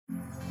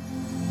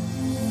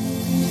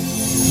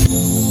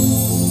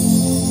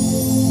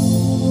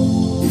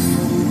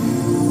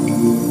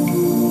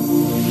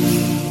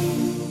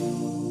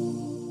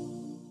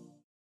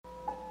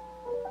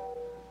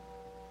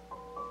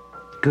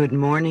Good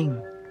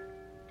morning.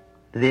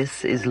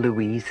 This is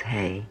Louise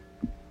Hay.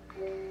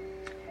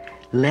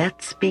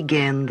 Let's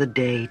begin the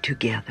day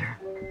together.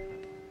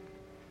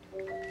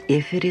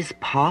 If it is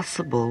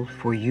possible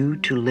for you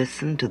to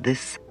listen to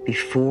this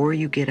before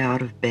you get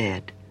out of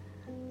bed,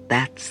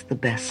 that's the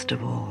best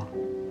of all.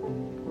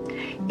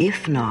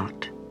 If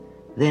not,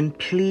 then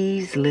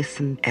please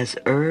listen as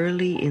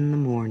early in the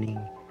morning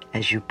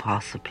as you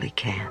possibly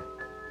can.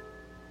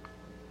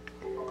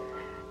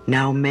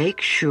 Now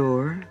make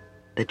sure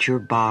that your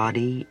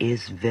body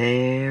is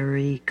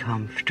very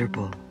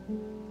comfortable.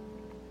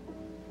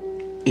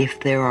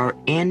 If there are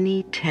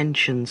any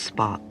tension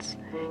spots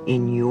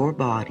in your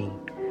body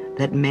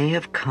that may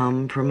have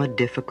come from a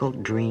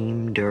difficult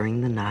dream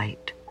during the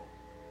night,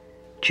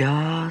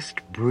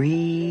 just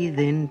breathe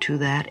into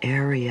that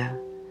area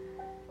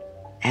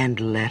and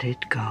let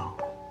it go.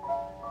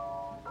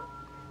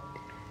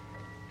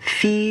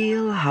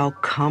 Feel how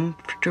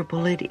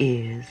comfortable it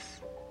is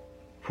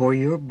for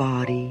your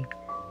body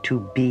to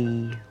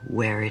be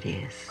where it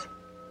is.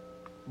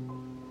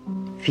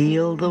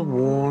 Feel the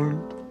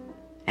warmth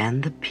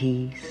and the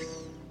peace,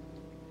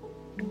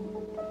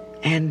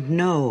 and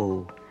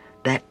know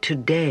that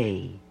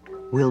today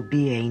will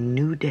be a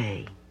new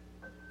day,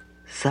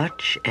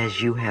 such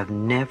as you have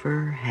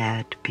never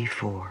had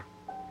before.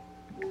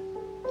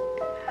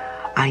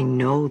 I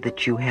know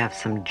that you have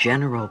some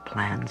general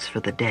plans for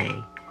the day,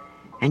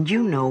 and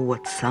you know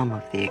what some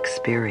of the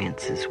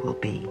experiences will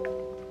be,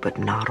 but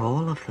not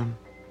all of them.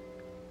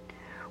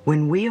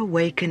 When we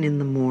awaken in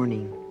the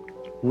morning,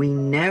 we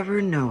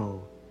never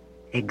know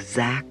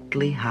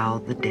exactly how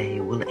the day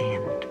will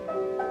end.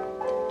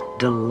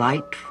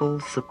 Delightful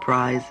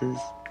surprises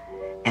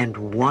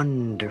and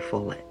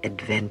wonderful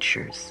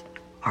adventures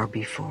are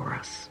before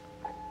us.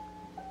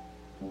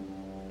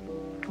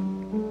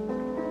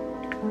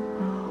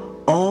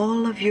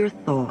 All of your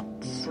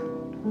thoughts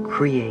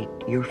create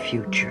your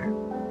future.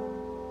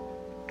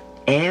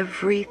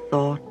 Every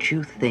thought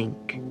you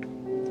think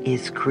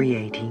is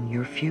creating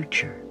your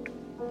future.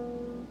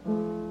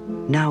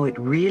 Now, it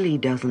really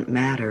doesn't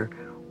matter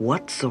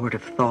what sort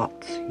of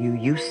thoughts you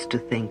used to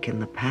think in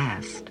the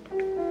past,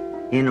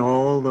 in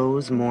all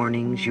those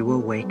mornings you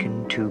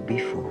awakened to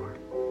before.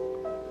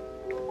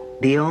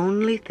 The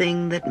only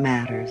thing that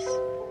matters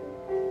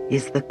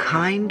is the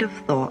kind of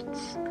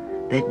thoughts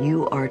that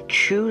you are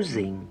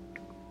choosing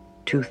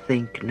to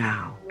think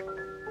now,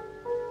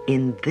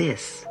 in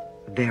this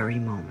very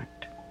moment.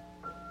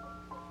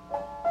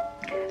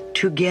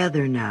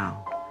 Together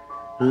now,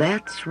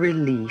 let's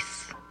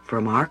release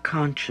from our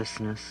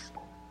consciousness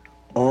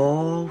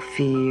all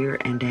fear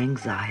and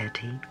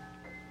anxiety,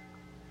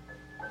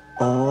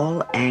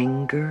 all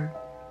anger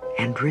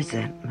and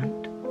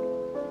resentment,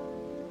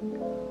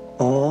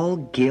 all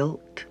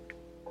guilt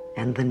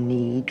and the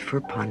need for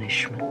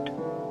punishment.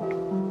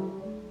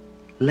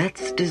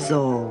 Let's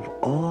dissolve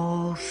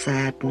all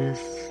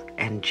sadness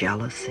and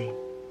jealousy.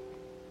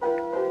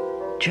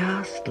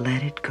 Just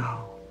let it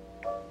go.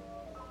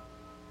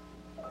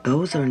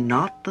 Those are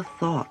not the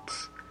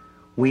thoughts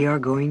we are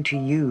going to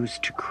use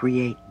to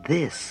create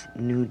this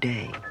new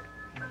day.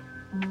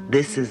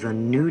 This is a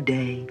new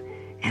day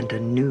and a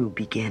new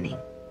beginning.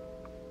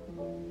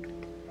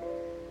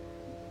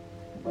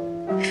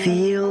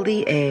 Feel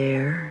the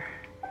air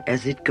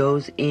as it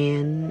goes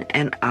in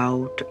and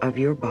out of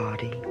your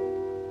body.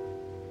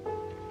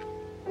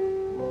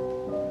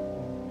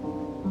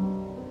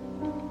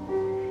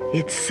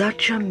 It's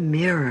such a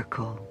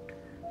miracle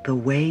the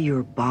way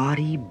your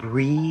body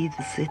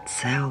breathes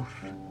itself.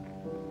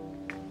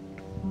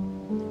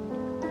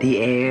 The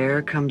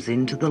air comes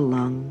into the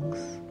lungs,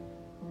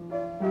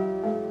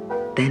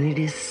 then it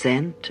is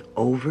sent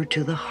over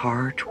to the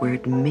heart where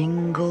it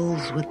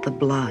mingles with the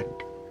blood.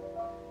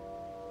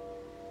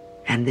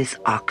 And this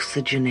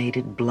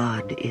oxygenated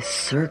blood is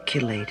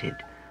circulated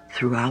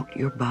throughout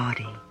your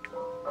body,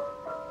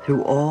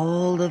 through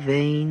all the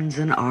veins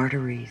and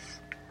arteries,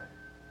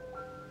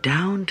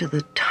 down to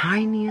the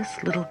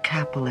tiniest little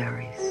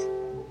capillaries,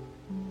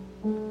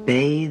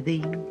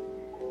 bathing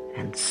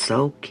and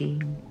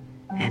soaking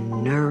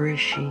and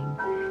nourishing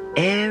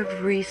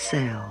every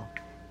cell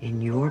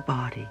in your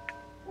body.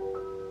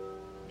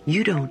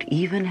 You don't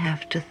even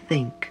have to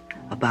think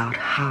about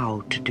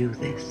how to do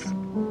this.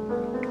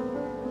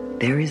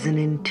 There is an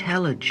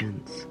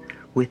intelligence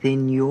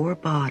within your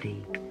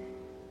body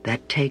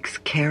that takes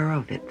care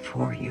of it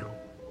for you.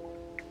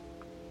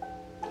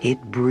 It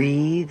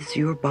breathes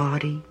your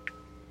body,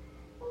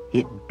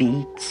 it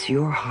beats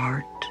your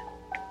heart,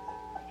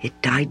 it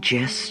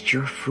digests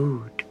your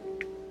food.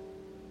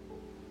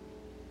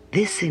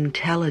 This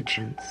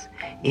intelligence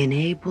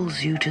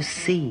enables you to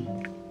see,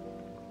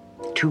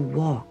 to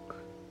walk,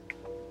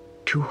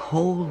 to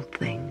hold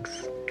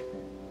things,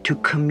 to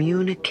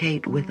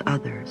communicate with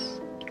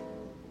others,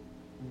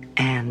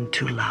 and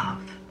to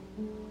love.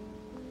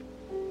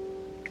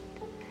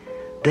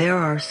 There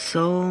are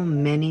so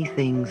many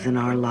things in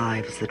our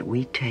lives that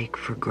we take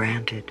for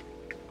granted.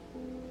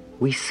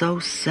 We so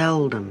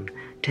seldom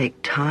take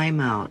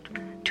time out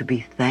to be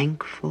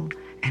thankful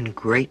and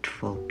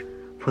grateful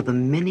for the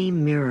many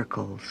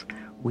miracles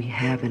we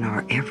have in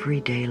our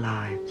everyday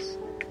lives,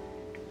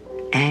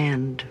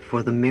 and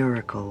for the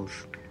miracles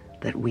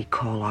that we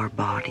call our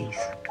bodies.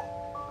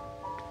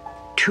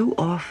 Too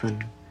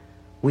often,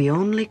 we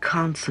only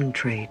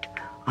concentrate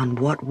on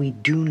what we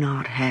do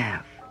not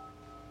have.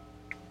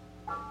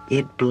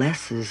 It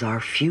blesses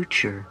our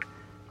future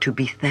to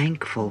be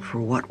thankful for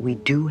what we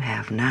do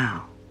have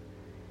now.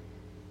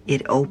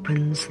 It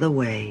opens the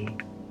way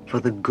for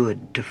the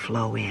good to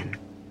flow in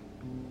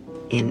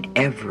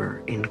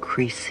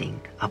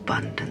ever-increasing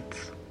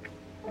abundance.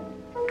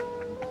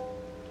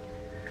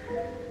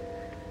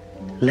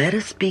 Let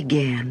us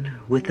begin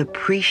with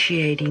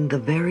appreciating the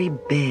very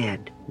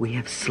bed we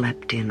have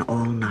slept in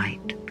all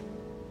night.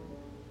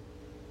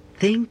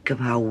 Think of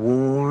how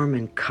warm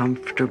and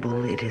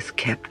comfortable it has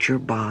kept your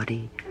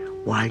body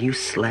while you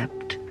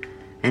slept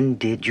and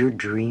did your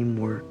dream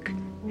work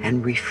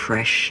and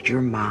refreshed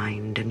your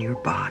mind and your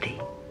body.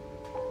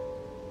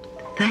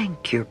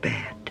 Thank your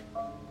bed.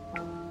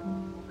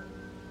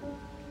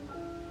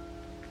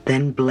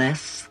 Then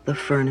bless the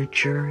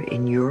furniture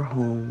in your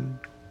home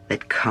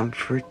that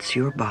comforts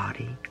your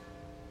body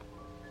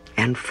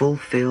and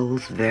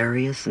fulfills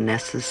various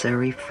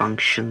necessary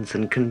functions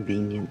and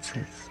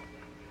conveniences.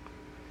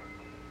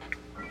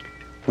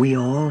 We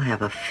all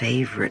have a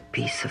favorite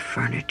piece of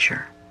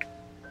furniture.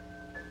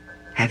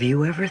 Have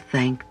you ever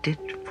thanked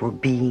it for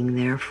being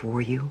there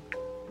for you?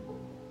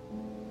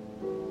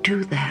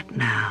 Do that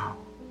now.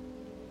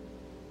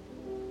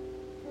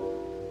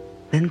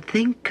 Then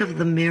think of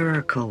the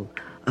miracle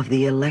of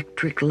the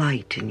electric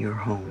light in your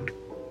home.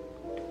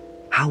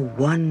 How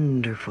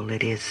wonderful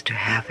it is to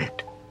have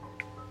it.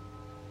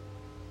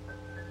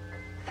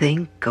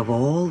 Think of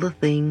all the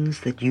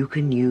things that you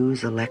can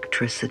use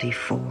electricity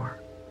for.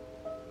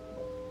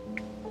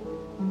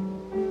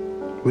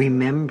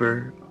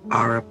 Remember,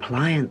 our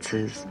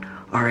appliances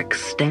are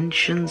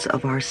extensions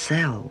of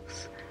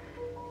ourselves,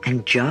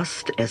 and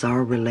just as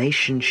our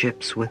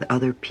relationships with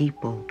other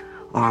people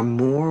are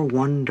more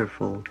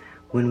wonderful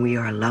when we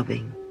are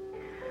loving,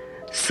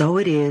 so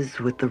it is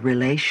with the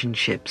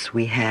relationships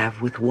we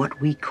have with what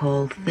we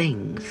call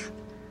things.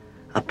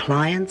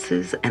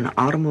 Appliances and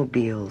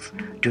automobiles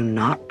do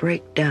not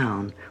break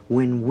down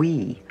when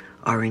we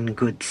are in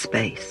good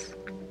space.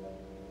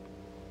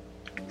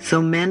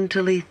 So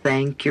mentally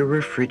thank your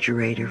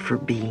refrigerator for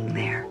being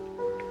there,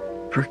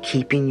 for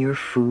keeping your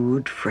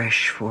food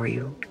fresh for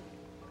you.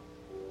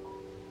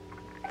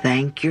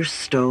 Thank your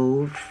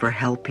stove for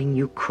helping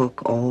you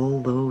cook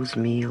all those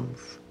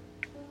meals.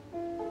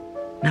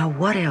 Now,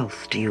 what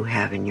else do you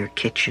have in your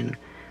kitchen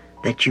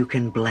that you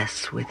can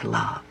bless with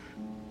love?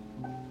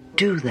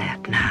 Do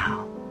that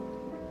now.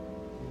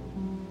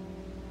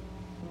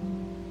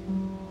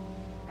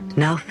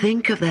 Now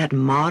think of that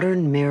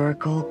modern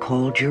miracle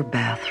called your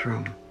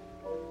bathroom.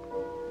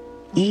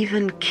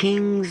 Even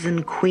kings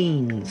and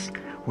queens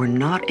were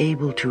not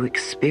able to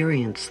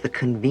experience the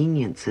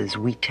conveniences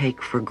we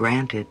take for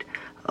granted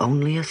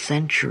only a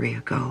century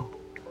ago.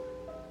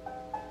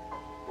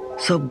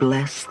 So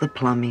bless the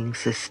plumbing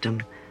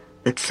system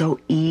that so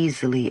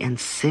easily and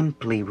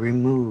simply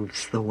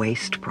removes the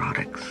waste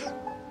products.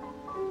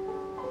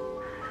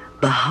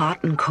 The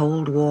hot and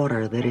cold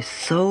water that is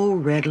so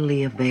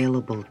readily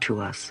available to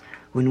us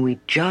when we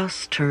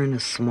just turn a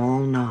small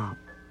knob.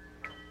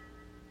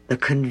 The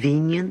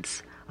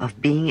convenience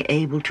of being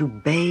able to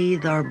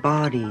bathe our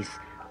bodies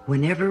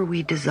whenever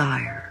we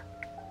desire.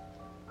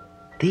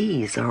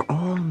 These are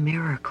all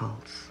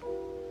miracles.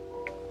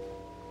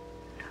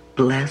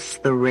 Bless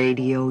the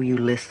radio you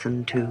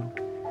listen to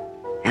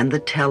and the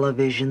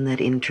television that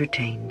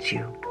entertains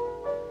you.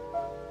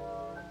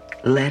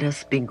 Let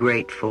us be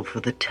grateful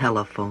for the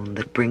telephone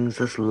that brings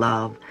us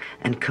love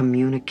and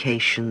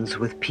communications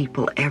with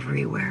people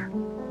everywhere.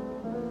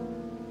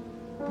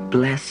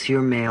 Bless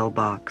your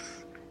mailbox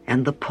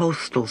and the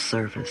postal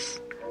service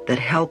that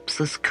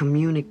helps us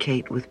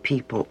communicate with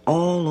people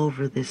all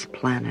over this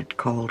planet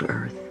called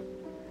Earth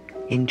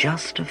in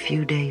just a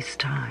few days'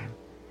 time.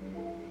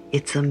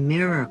 It's a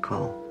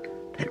miracle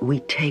that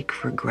we take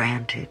for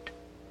granted.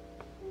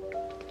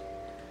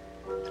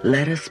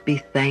 Let us be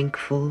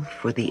thankful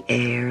for the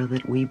air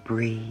that we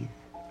breathe,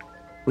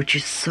 which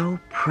is so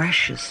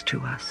precious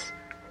to us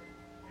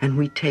and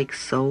we take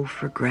so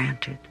for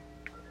granted.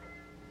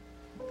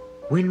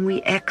 When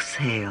we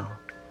exhale,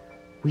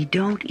 we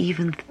don't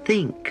even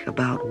think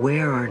about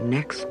where our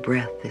next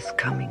breath is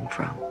coming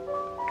from.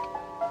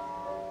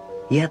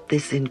 Yet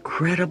this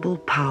incredible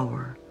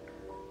power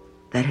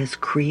that has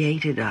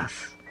created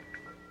us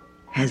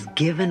has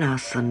given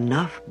us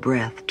enough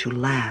breath to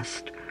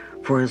last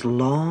for as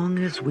long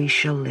as we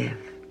shall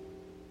live.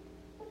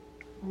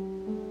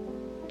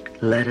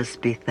 Let us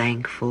be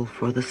thankful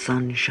for the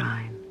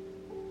sunshine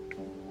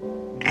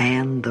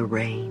and the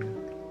rain.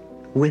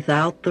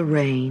 Without the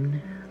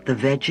rain, the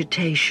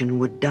vegetation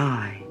would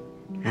die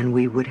and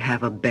we would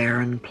have a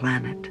barren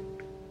planet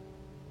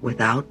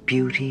without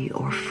beauty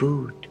or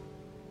food.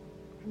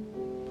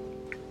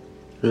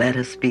 Let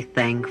us be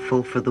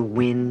thankful for the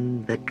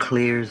wind that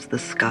clears the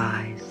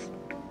skies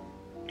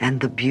and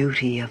the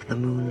beauty of the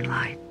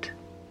moonlight.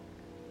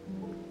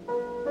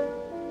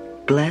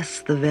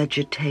 Bless the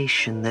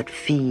vegetation that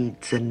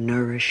feeds and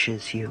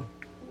nourishes you.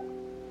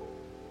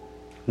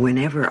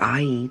 Whenever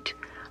I eat,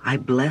 I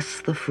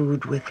bless the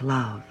food with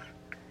love,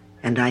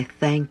 and I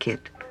thank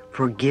it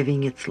for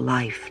giving its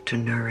life to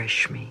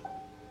nourish me.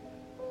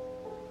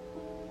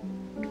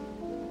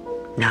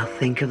 Now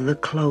think of the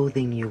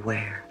clothing you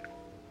wear.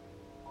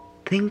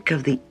 Think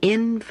of the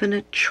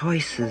infinite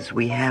choices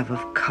we have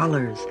of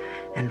colors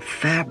and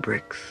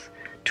fabrics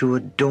to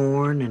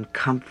adorn and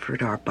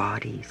comfort our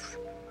bodies.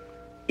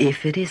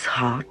 If it is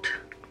hot,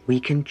 we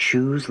can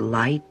choose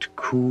light,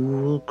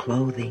 cool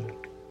clothing.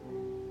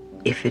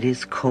 If it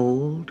is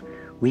cold,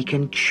 we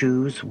can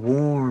choose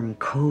warm,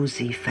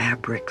 cozy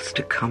fabrics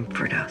to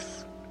comfort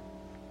us.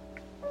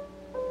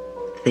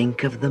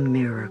 Think of the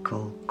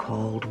miracle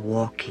called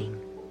walking.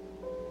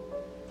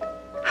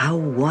 How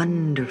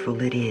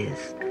wonderful it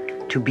is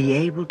to be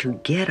able to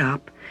get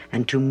up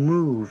and to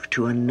move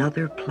to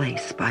another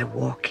place by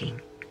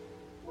walking.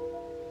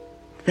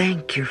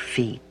 Thank your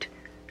feet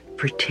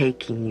for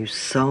taking you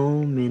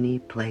so many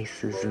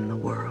places in the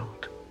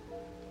world.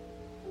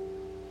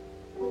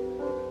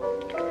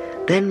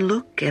 Then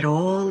look at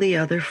all the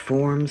other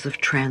forms of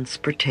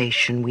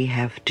transportation we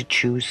have to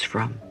choose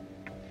from,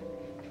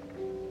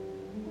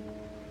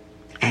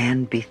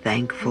 and be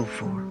thankful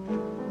for.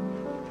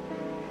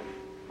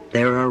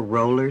 There are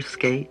roller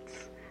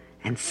skates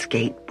and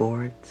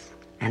skateboards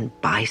and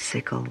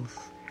bicycles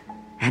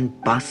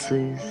and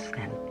buses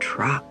and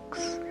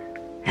trucks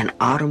and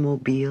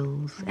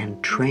automobiles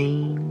and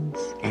trains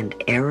and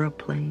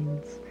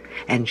aeroplanes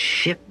and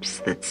ships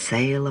that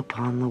sail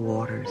upon the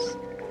waters.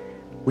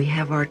 We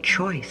have our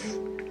choice,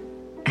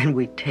 and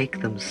we take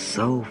them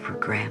so for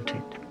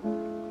granted.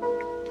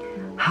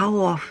 How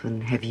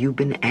often have you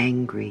been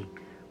angry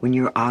when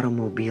your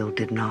automobile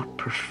did not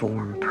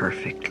perform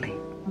perfectly?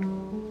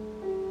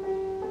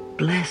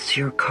 Bless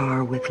your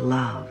car with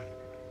love,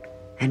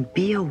 and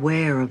be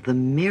aware of the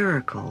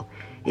miracle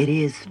it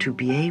is to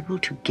be able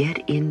to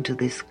get into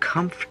this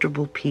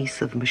comfortable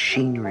piece of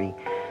machinery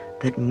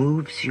that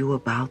moves you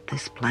about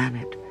this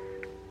planet.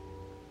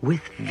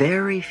 With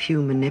very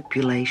few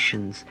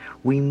manipulations,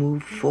 we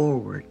move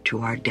forward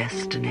to our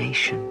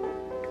destination.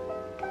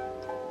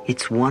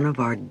 It's one of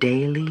our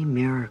daily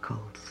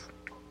miracles.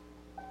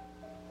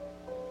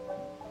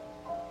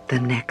 The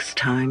next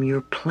time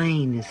your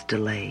plane is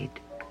delayed,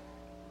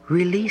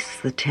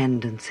 release the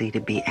tendency to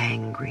be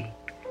angry.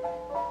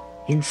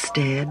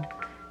 Instead,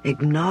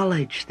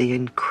 acknowledge the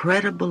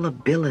incredible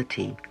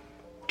ability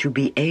to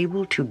be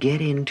able to get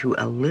into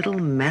a little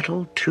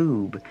metal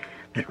tube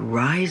that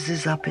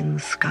rises up in the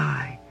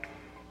sky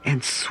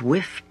and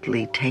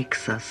swiftly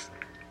takes us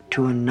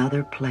to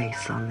another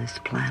place on this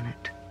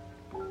planet.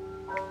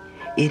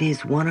 It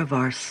is one of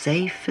our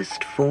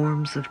safest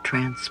forms of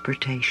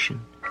transportation,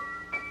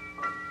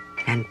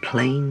 and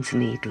planes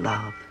need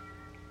love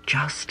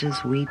just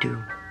as we do.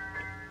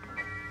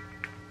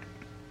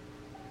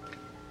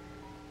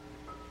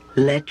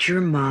 Let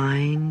your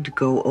mind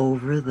go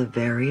over the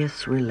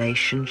various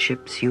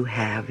relationships you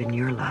have in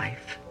your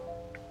life.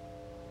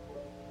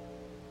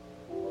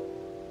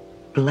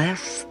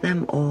 Bless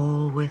them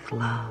all with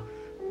love,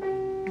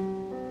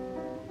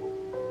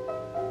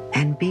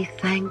 and be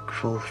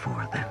thankful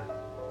for them.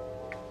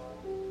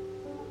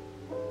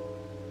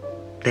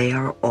 They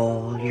are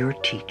all your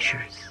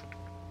teachers.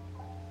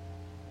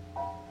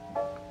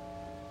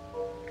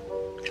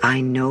 I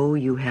know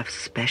you have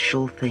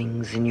special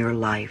things in your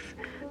life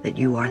that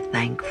you are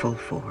thankful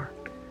for.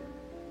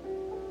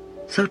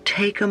 So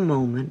take a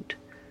moment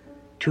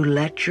to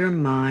let your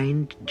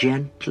mind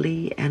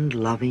gently and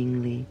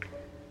lovingly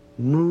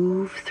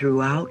move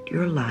throughout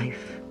your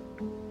life,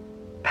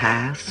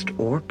 past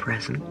or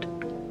present,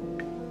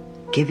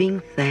 giving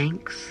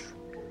thanks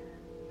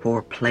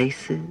for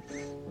places,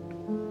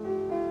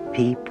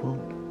 people,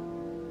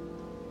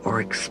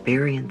 or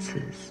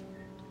experiences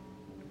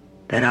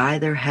that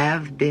either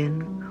have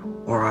been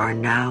or are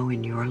now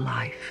in your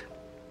life.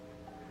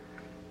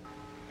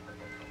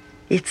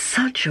 It's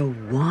such a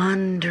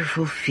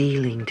wonderful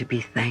feeling to be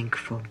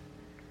thankful.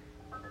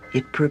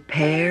 It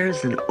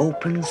prepares and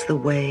opens the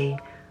way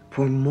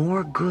for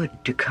more good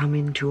to come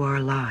into our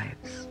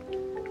lives.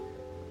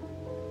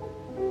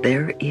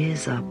 There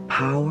is a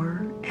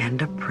power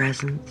and a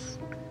presence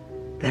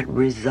that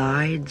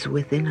resides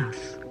within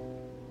us,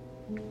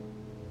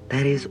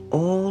 that is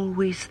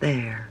always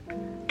there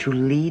to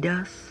lead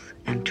us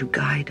and to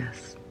guide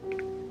us,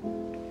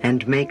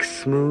 and make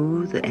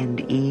smooth and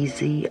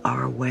easy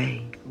our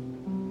way.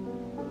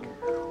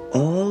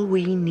 All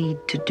we need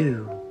to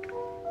do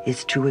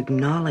is to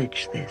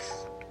acknowledge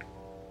this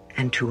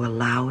and to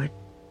allow it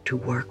to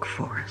work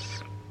for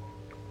us.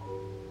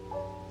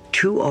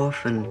 Too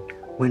often,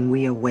 when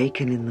we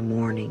awaken in the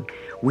morning,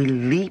 we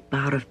leap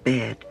out of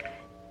bed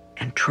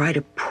and try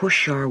to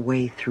push our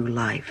way through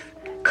life,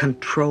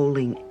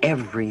 controlling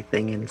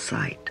everything in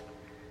sight.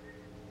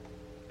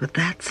 But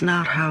that's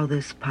not how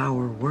this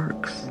power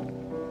works.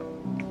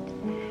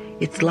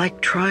 It's like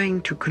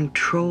trying to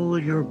control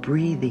your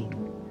breathing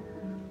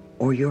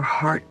or your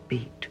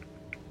heartbeat,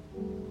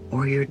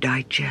 or your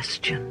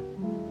digestion.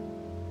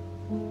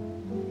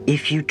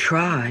 If you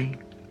try,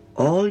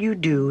 all you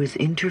do is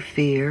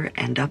interfere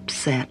and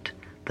upset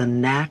the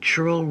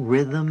natural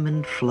rhythm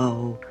and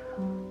flow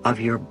of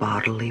your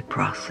bodily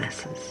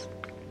processes.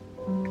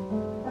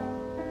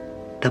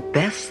 The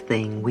best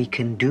thing we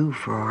can do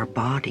for our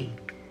body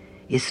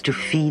is to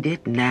feed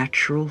it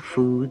natural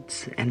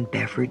foods and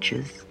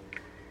beverages,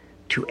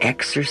 to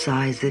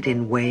exercise it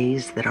in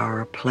ways that are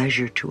a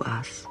pleasure to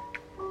us,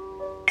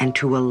 and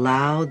to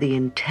allow the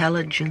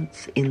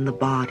intelligence in the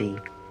body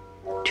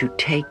to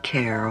take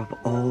care of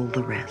all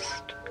the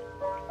rest.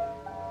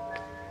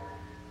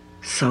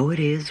 So it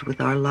is with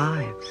our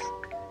lives.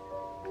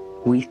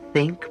 We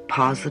think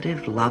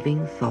positive,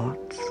 loving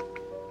thoughts.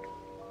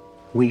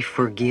 We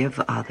forgive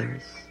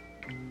others.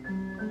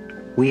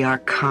 We are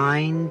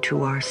kind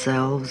to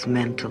ourselves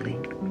mentally.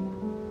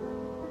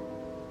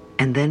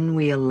 And then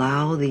we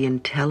allow the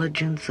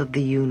intelligence of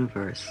the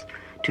universe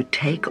to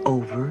take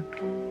over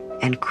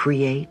and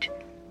create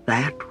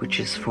that which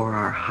is for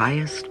our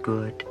highest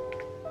good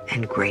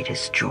and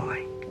greatest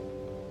joy.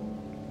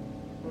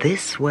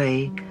 This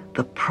way,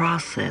 the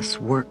process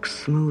works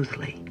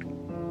smoothly.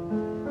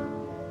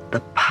 The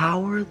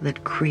power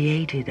that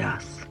created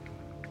us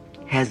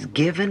has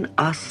given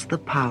us the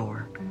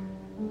power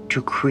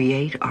to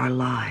create our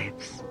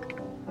lives,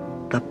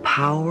 the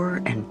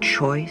power and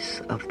choice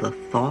of the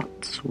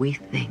thoughts we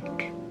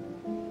think.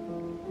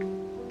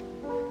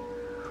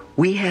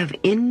 We have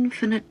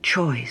infinite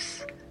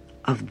choice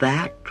of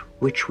that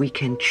which we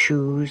can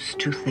choose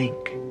to think.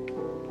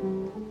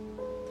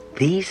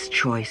 These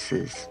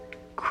choices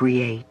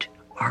create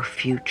our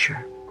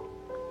future.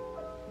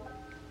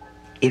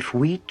 If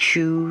we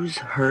choose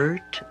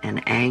hurt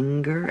and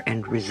anger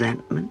and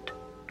resentment,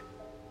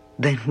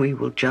 then we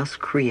will just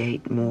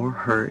create more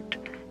hurt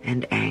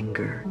and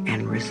anger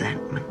and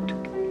resentment.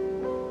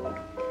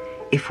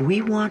 If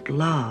we want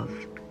love,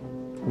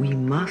 we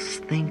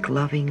must think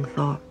loving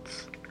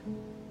thoughts.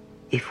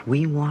 If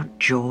we want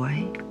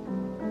joy,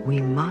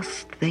 we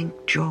must think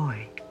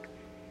joy.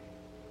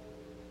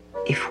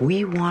 If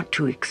we want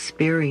to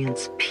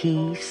experience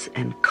peace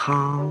and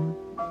calm,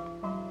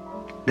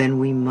 then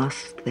we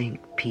must think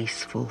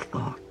peaceful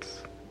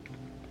thoughts.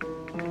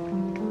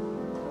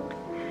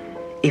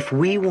 If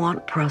we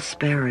want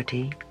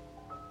prosperity,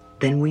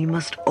 then we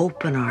must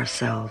open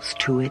ourselves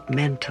to it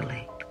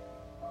mentally.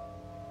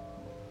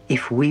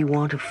 If we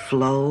want to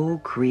flow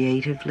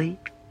creatively,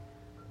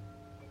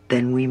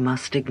 then we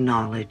must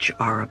acknowledge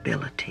our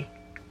ability.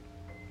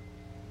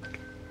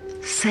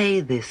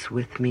 Say this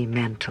with me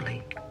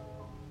mentally.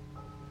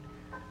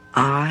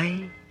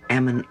 I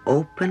am an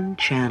open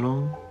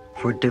channel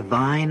for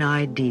divine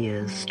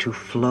ideas to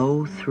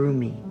flow through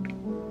me,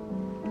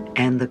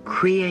 and the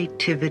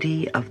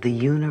creativity of the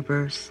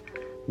universe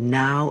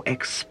now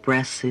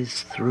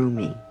expresses through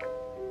me.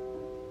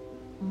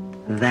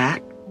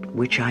 That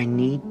which I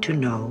need to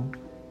know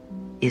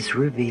is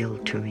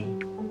revealed to me,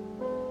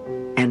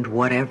 and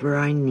whatever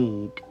I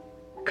need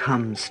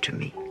comes to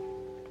me.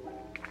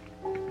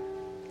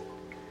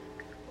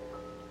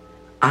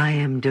 I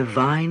am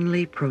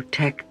divinely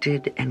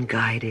protected and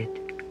guided,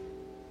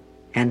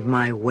 and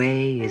my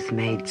way is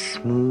made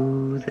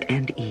smooth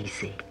and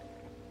easy.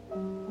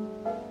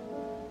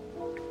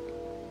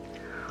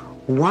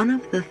 One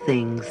of the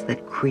things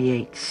that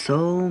create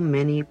so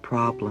many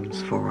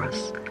problems for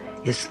us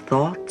is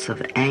thoughts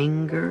of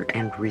anger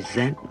and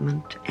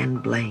resentment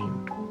and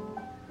blame.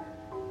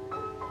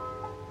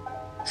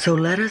 So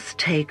let us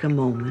take a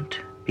moment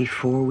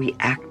before we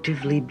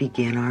actively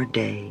begin our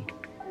day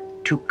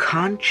to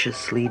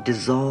consciously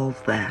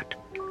dissolve that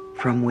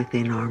from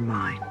within our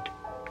mind.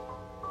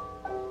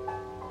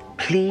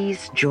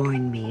 Please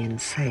join me in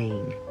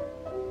saying,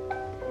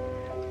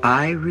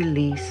 I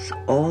release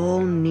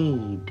all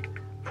need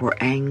for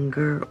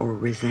anger or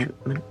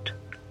resentment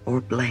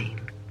or blame.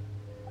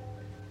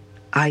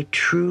 I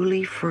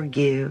truly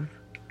forgive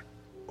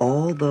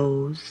all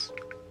those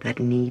that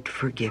need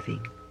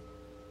forgiving,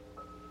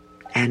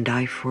 and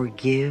I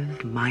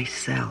forgive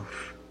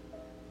myself.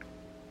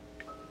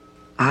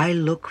 I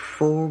look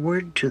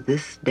forward to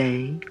this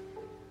day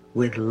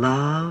with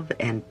love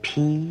and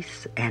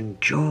peace and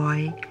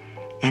joy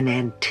and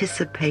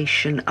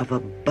anticipation of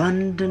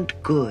abundant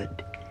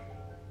good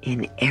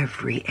in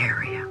every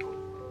area.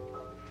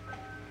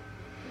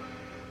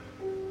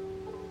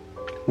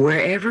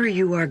 Wherever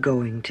you are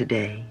going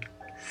today,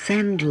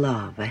 send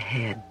love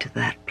ahead to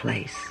that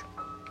place.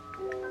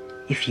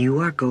 If you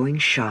are going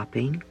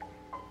shopping,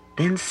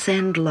 then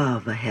send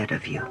love ahead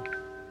of you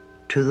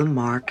to the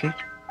market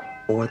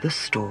or the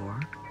store,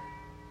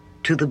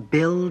 to the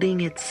building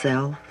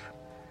itself,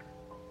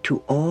 to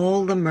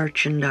all the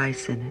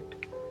merchandise in it,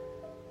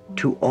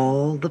 to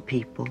all the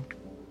people,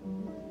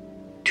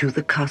 to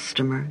the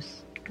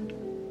customers,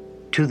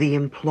 to the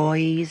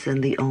employees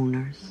and the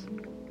owners.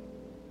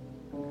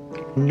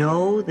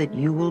 Know that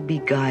you will be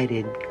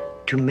guided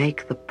to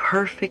make the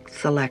perfect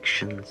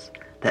selections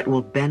that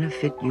will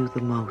benefit you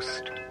the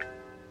most,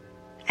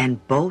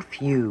 and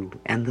both you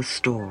and the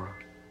store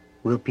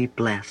will be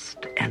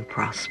blessed and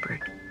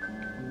prospered.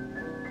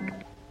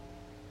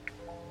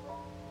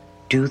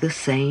 Do the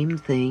same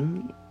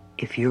thing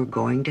if you're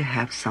going to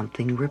have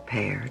something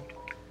repaired,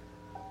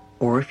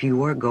 or if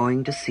you are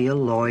going to see a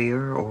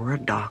lawyer or a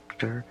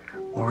doctor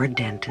or a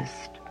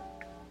dentist.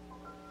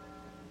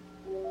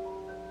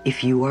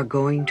 If you are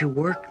going to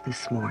work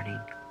this morning,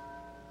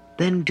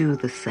 then do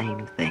the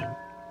same thing.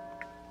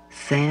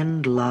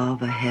 Send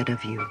love ahead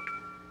of you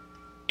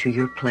to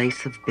your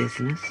place of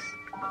business,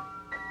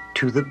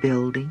 to the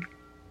building,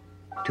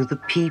 to the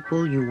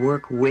people you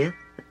work with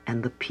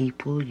and the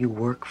people you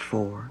work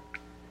for,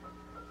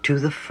 to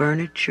the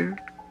furniture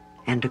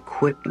and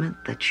equipment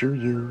that you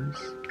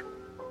use,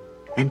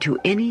 and to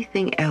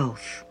anything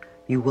else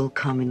you will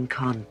come in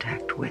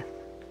contact with.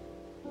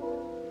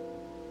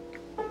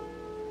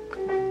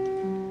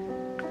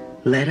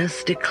 Let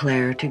us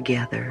declare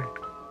together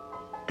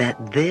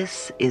that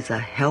this is a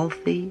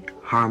healthy,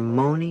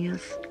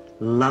 harmonious,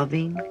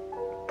 loving,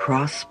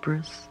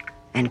 prosperous,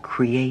 and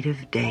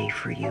creative day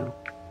for you.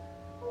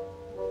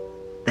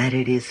 That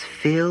it is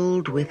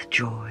filled with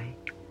joy.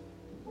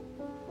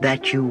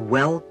 That you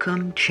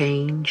welcome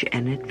change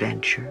and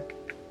adventure.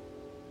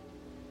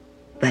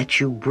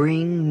 That you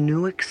bring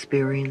new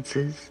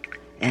experiences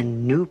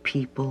and new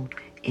people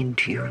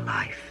into your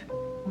life.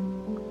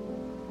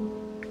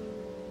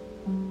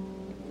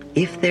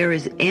 If there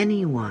is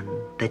anyone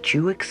that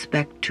you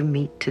expect to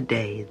meet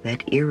today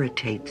that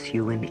irritates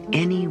you in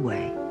any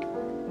way,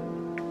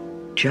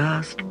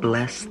 just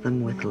bless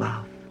them with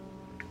love.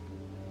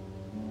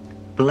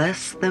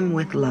 Bless them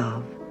with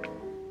love,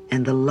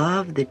 and the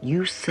love that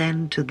you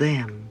send to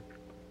them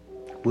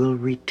will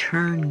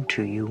return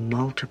to you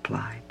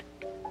multiplied,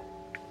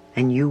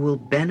 and you will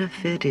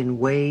benefit in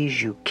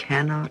ways you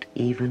cannot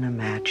even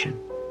imagine.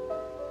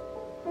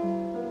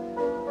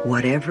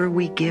 Whatever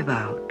we give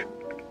out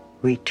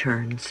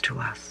returns to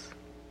us.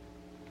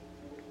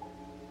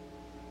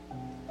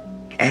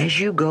 As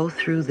you go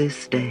through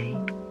this day,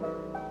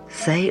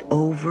 say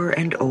over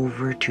and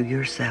over to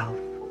yourself,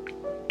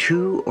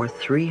 200 or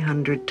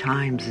 300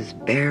 times is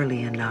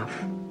barely enough,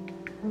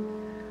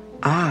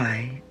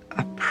 I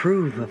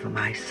approve of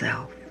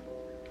myself.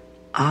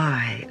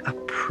 I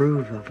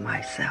approve of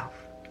myself.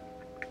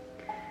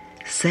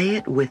 Say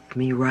it with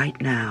me right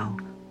now,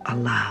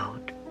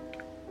 aloud.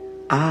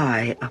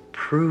 I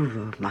approve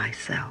of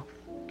myself.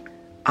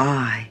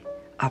 I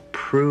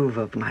approve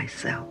of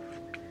myself.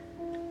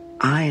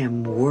 I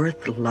am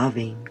worth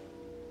loving.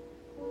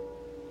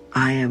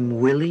 I am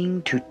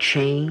willing to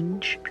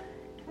change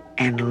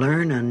and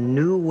learn a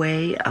new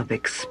way of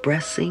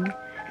expressing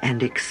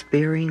and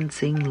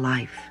experiencing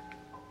life.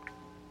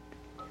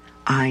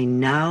 I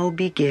now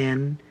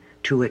begin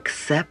to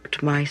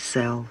accept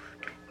myself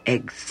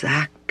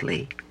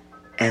exactly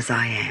as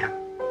I am.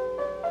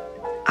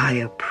 I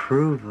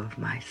approve of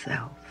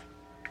myself.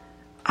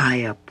 I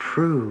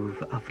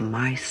approve of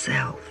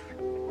myself.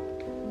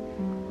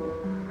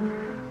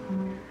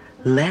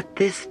 Let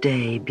this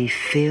day be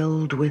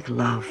filled with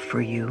love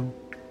for you.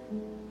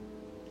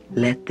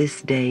 Let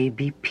this day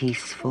be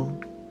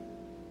peaceful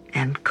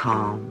and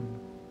calm.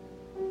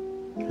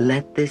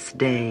 Let this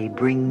day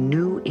bring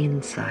new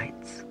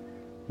insights,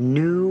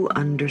 new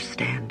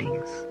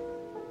understandings.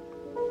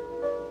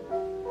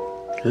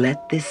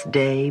 Let this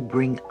day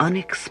bring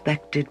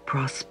unexpected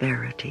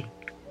prosperity.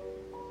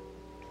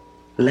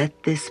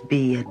 Let this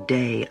be a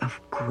day of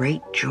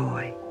great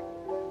joy.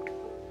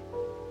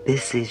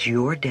 This is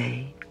your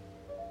day.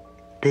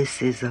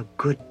 This is a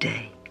good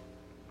day.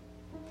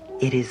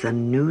 It is a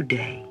new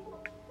day.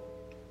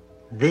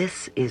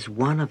 This is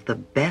one of the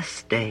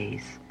best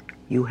days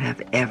you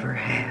have ever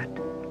had.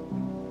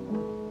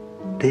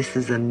 This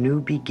is a new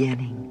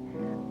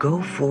beginning.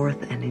 Go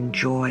forth and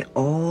enjoy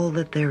all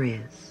that there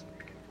is.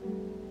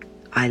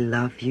 I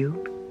love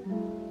you,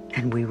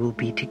 and we will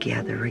be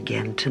together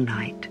again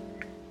tonight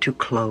to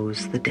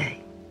close the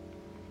day.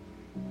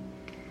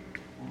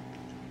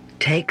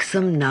 Take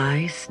some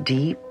nice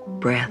deep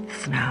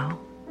breaths now.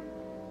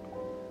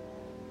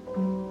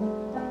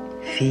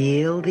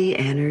 Feel the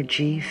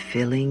energy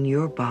filling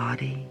your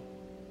body.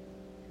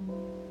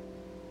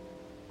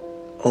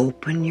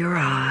 Open your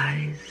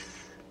eyes.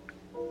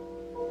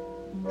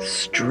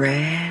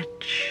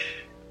 Stretch.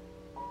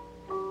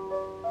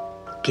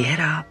 Get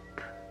up.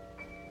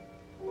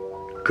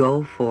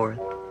 Go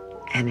forth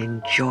and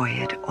enjoy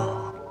it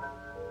all.